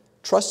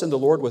 Trust in the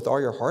Lord with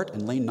all your heart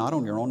and lean not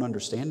on your own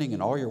understanding.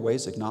 In all your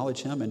ways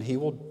acknowledge him and he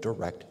will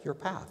direct your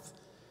path.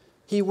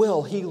 He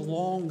will. He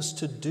longs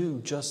to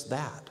do just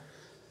that.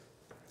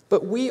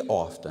 But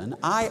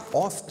I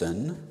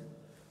often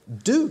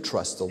do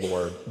trust the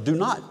Lord, do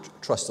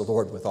not trust the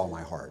Lord with all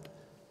my heart.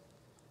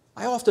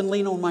 I often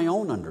lean on my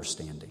own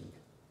understanding.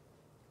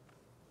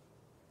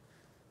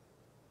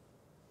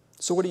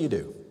 So what do you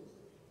do?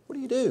 What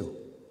do you do?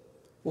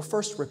 Well,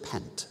 first,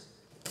 repent.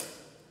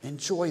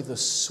 Enjoy the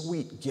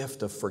sweet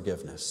gift of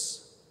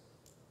forgiveness.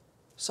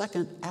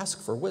 Second,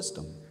 ask for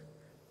wisdom.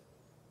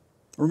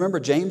 Remember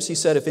James, he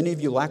said, if any of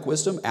you lack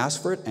wisdom,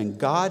 ask for it, and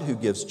God, who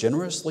gives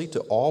generously to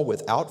all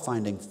without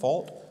finding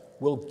fault,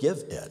 will give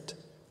it.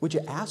 Would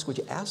you ask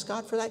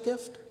God for that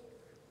gift?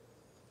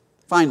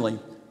 Finally,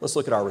 let's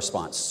look at our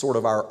response, sort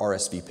of our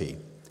RSVP.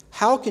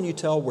 How can you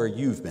tell where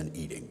you've been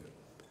eating?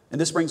 And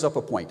this brings up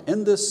a point.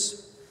 In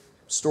this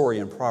story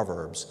in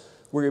Proverbs,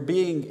 we're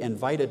being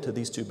invited to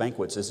these two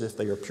banquets as if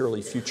they are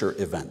purely future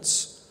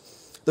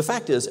events. The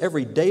fact is,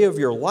 every day of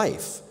your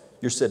life,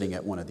 you're sitting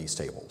at one of these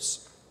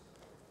tables.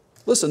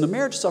 Listen, the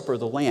marriage supper of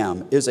the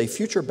Lamb is a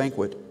future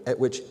banquet at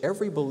which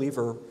every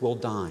believer will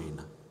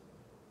dine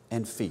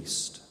and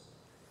feast.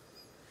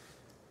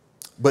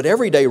 But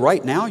every day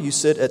right now, you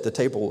sit at the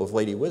table of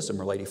Lady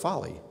Wisdom or Lady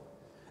Folly.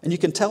 And you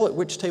can tell at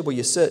which table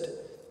you sit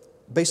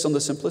based on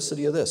the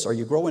simplicity of this. Are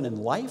you growing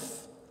in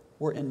life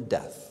or in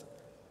death?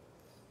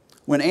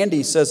 When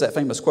Andy says that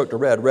famous quote to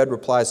Red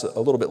replies a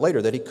little bit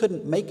later that he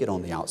couldn't make it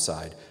on the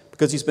outside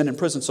because he's been in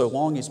prison so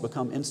long he's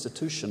become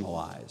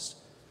institutionalized.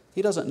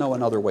 He doesn't know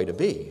another way to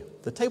be.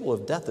 The table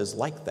of death is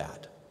like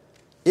that.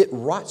 It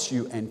rots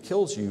you and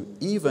kills you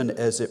even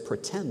as it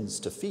pretends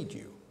to feed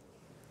you.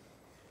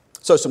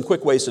 So some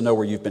quick ways to know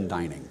where you've been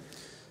dining.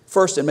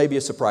 First, and maybe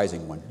a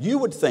surprising one, you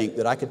would think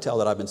that I could tell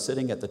that I've been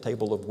sitting at the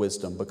table of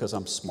wisdom because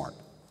I'm smart,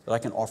 that I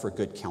can offer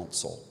good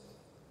counsel.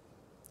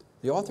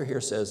 The author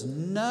here says,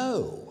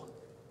 no.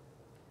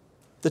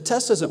 The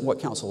test isn't what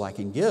counsel I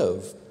can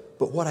give,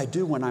 but what I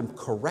do when I'm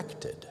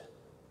corrected.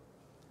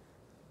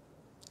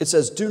 It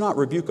says, do not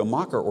rebuke a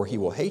mocker or he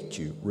will hate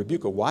you.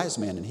 Rebuke a wise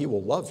man and he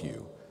will love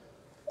you.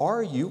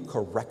 Are you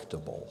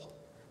correctable?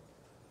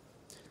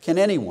 Can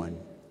anyone,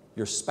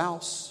 your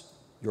spouse,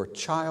 your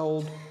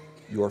child,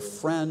 your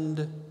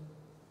friend,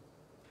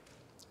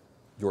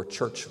 your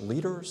church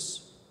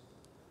leaders,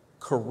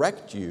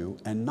 correct you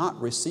and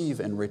not receive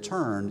in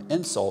return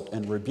insult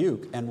and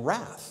rebuke and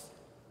wrath,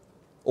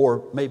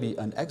 or maybe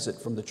an exit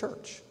from the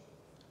church?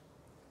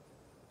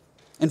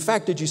 In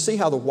fact, did you see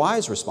how the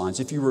wise responds?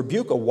 If you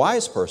rebuke a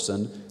wise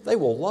person, they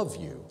will love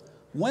you.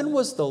 When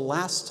was the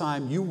last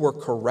time you were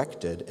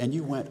corrected and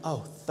you went,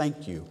 oh,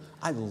 thank you,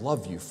 I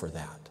love you for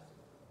that?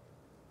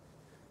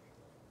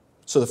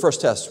 So the first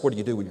test, what do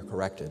you do when you're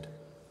corrected?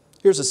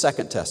 Here's a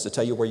second test to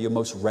tell you where you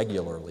most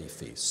regularly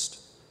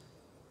feast.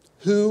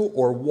 Who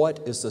or what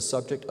is the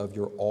subject of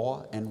your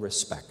awe and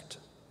respect?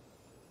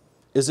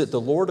 Is it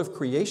the Lord of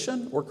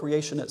creation or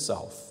creation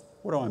itself?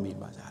 What do I mean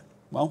by that?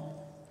 Well,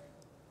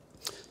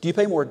 do you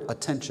pay more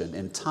attention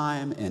in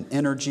time, in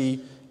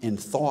energy, in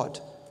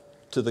thought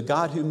to the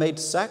God who made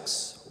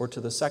sex or to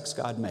the sex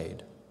God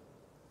made?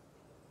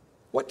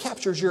 What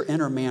captures your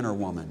inner man or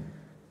woman?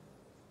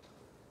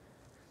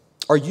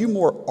 Are you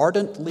more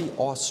ardently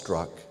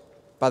awestruck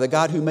by the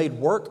God who made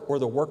work or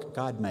the work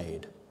God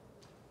made?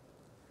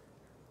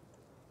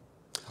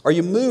 Are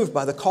you moved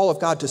by the call of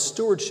God to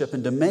stewardship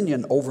and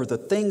dominion over the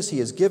things He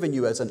has given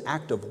you as an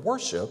act of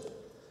worship?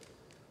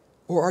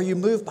 Or are you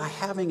moved by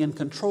having and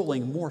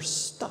controlling more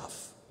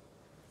stuff?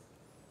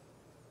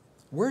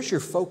 Where's your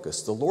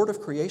focus, the Lord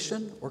of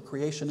creation or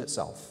creation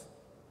itself?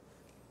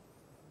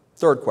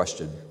 Third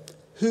question,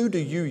 who do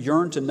you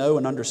yearn to know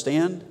and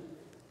understand?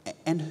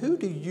 And who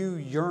do you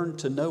yearn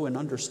to know and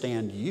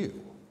understand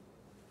you?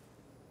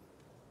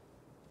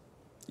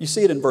 You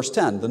see it in verse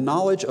 10. The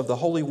knowledge of the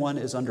Holy One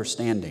is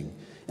understanding.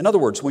 In other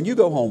words, when you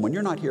go home, when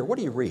you're not here, what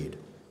do you read?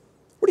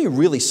 What do you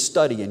really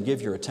study and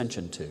give your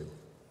attention to?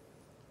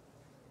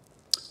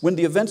 When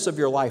the events of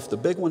your life, the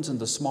big ones and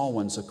the small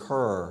ones,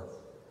 occur,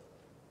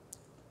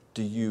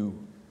 do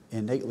you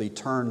innately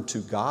turn to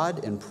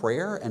God in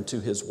prayer and to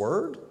His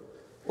Word,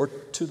 or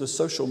to the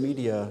social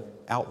media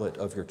outlet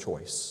of your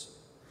choice?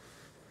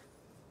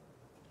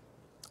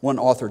 One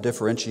author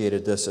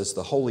differentiated this as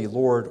the holy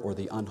Lord or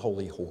the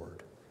unholy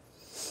horde.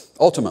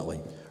 Ultimately,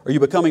 are you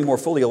becoming more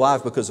fully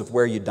alive because of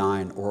where you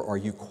dine, or are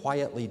you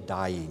quietly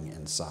dying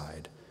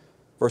inside?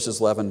 Verses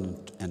 11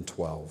 and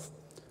 12.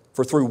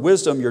 For through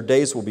wisdom your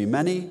days will be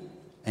many,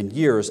 and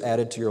years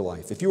added to your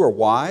life. If you are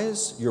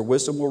wise, your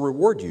wisdom will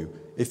reward you.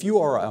 If you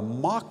are a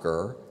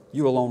mocker,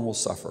 you alone will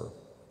suffer.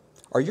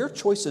 Are your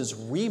choices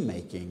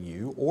remaking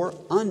you or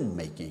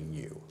unmaking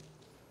you?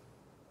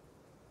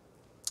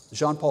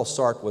 Jean-Paul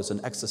Sartre was an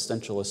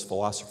existentialist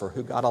philosopher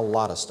who got a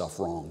lot of stuff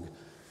wrong.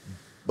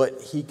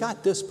 But he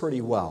got this pretty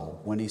well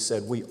when he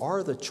said, we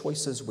are the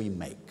choices we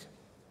make.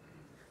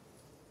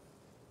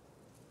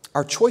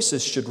 Our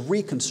choices should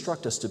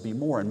reconstruct us to be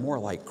more and more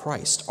like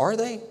Christ. Are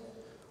they?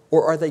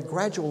 Or are they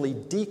gradually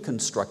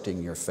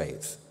deconstructing your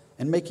faith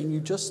and making you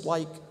just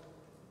like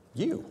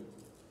you?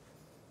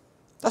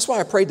 That's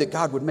why I prayed that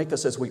God would make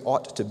us as we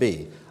ought to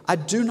be. I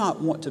do not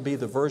want to be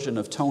the version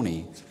of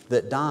Tony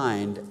that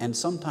dined and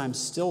sometimes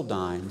still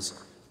dines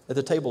at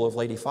the table of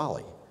Lady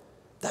Folly.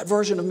 That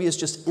version of me is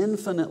just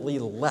infinitely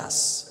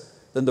less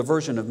than the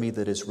version of me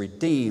that is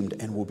redeemed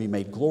and will be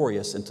made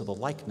glorious into the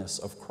likeness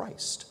of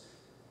Christ.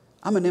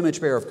 I'm an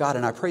image bearer of God,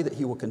 and I pray that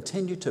He will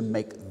continue to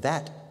make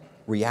that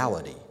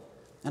reality.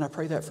 And I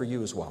pray that for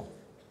you as well.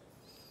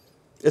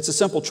 It's a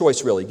simple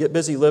choice, really. Get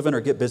busy living or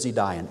get busy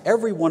dying.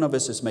 Every one of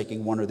us is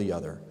making one or the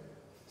other.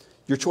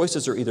 Your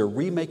choices are either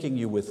remaking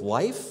you with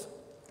life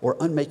or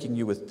unmaking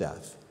you with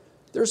death.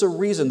 There's a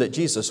reason that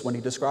Jesus, when He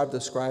described the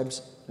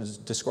scribes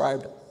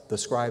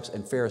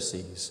and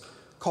Pharisees,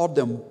 called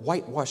them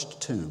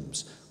whitewashed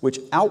tombs, which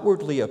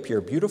outwardly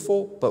appear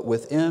beautiful, but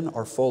within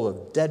are full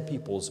of dead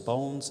people's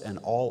bones and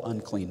all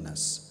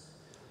uncleanness.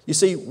 You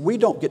see, we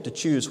don't get to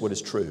choose what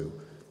is true.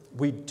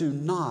 We do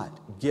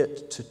not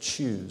get to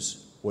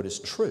choose what is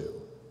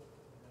true.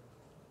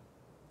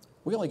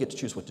 We only get to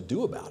choose what to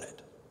do about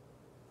it.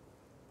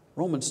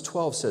 Romans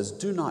 12 says,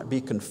 do not be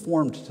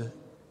conformed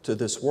to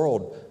this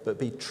world, but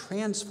be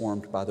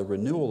transformed by the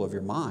renewal of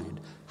your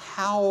mind.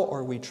 How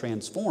are we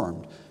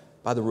transformed?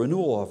 By the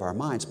renewal of our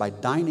minds, by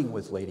dining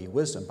with Lady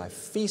Wisdom, by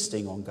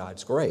feasting on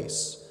God's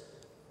grace.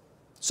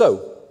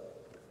 So,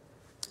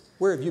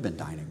 where have you been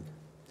dining?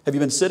 Have you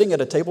been sitting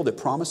at a table that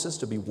promises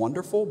to be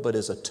wonderful, but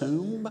is a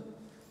tomb?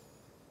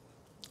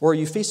 Or are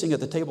you feasting at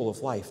the table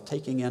of life,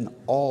 taking in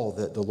all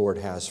that the Lord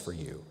has for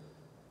you?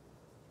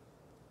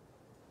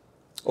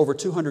 Over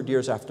 200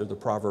 years after the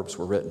Proverbs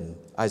were written,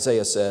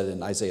 Isaiah said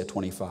in Isaiah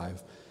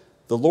 25,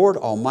 the Lord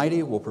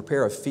Almighty will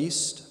prepare a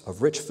feast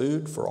of rich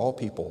food for all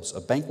peoples,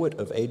 a banquet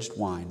of aged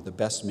wine, the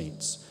best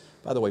meats.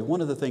 By the way,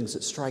 one of the things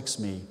that strikes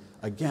me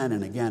again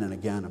and again and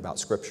again about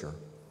Scripture,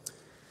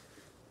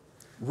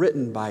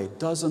 written by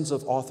dozens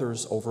of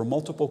authors over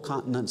multiple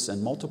continents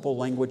and multiple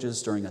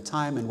languages during a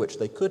time in which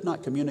they could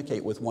not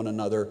communicate with one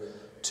another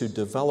to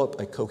develop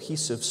a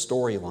cohesive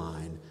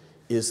storyline,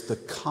 is the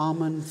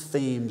common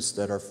themes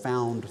that are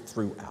found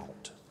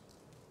throughout.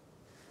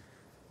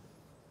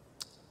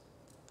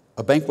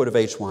 A banquet of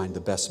aged wine,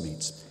 the best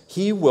meats.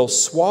 He will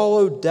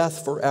swallow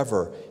death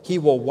forever. He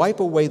will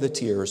wipe away the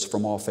tears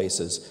from all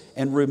faces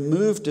and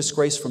remove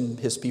disgrace from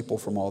His people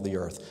from all the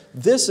earth.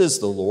 This is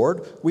the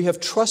Lord. We have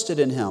trusted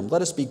in Him.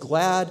 Let us be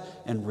glad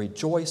and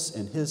rejoice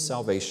in His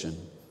salvation.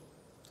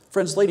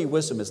 Friends, Lady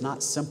Wisdom is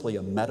not simply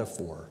a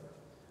metaphor.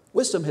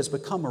 Wisdom has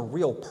become a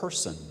real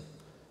person.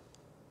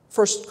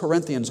 1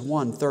 Corinthians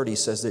 1:30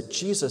 says that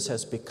Jesus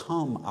has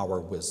become our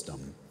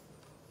wisdom.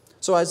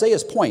 So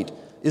Isaiah's point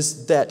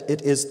is that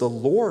it is the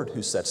Lord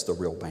who sets the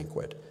real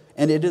banquet,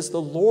 and it is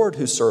the Lord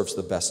who serves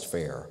the best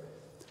fare.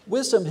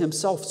 Wisdom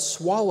Himself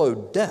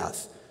swallowed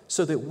death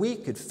so that we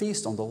could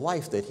feast on the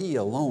life that He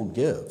alone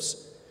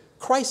gives.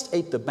 Christ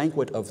ate the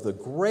banquet of the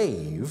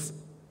grave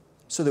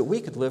so that we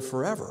could live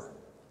forever.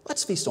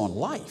 Let's feast on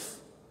life.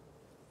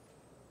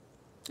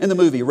 In the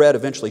movie, Red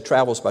eventually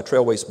travels by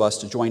Trailways bus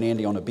to join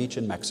Andy on a beach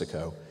in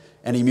Mexico,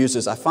 and he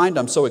muses, I find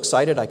I'm so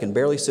excited I can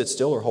barely sit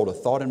still or hold a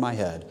thought in my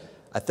head.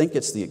 I think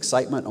it's the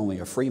excitement only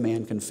a free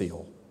man can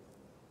feel.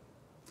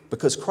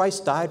 Because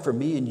Christ died for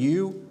me and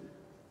you,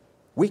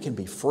 we can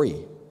be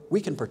free.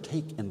 We can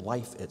partake in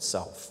life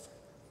itself.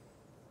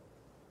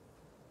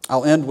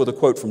 I'll end with a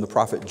quote from the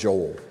prophet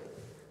Joel.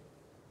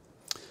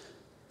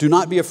 Do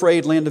not be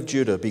afraid, land of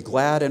Judah. Be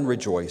glad and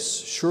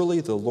rejoice.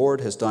 Surely the Lord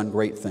has done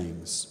great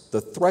things.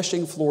 The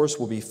threshing floors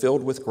will be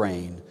filled with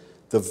grain.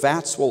 The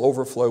vats will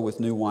overflow with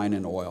new wine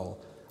and oil.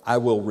 I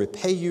will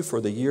repay you for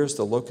the years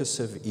the locusts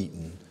have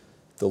eaten,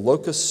 the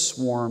locust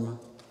swarm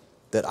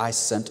that I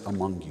sent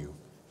among you.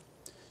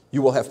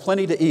 You will have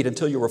plenty to eat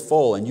until you are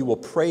full, and you will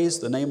praise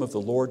the name of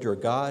the Lord your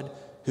God,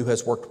 who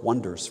has worked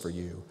wonders for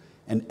you.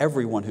 And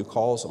everyone who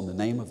calls on the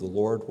name of the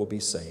Lord will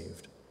be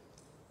saved.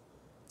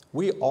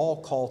 We all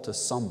call to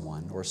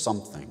someone or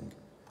something.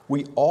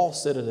 We all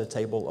sit at a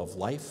table of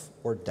life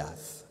or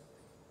death.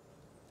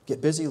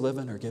 Get busy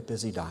living or get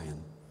busy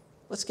dying.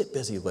 Let's get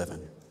busy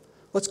living.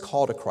 Let's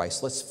call to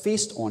Christ. Let's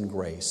feast on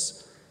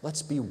grace.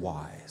 Let's be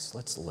wise.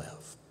 Let's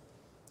live.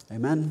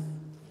 Amen.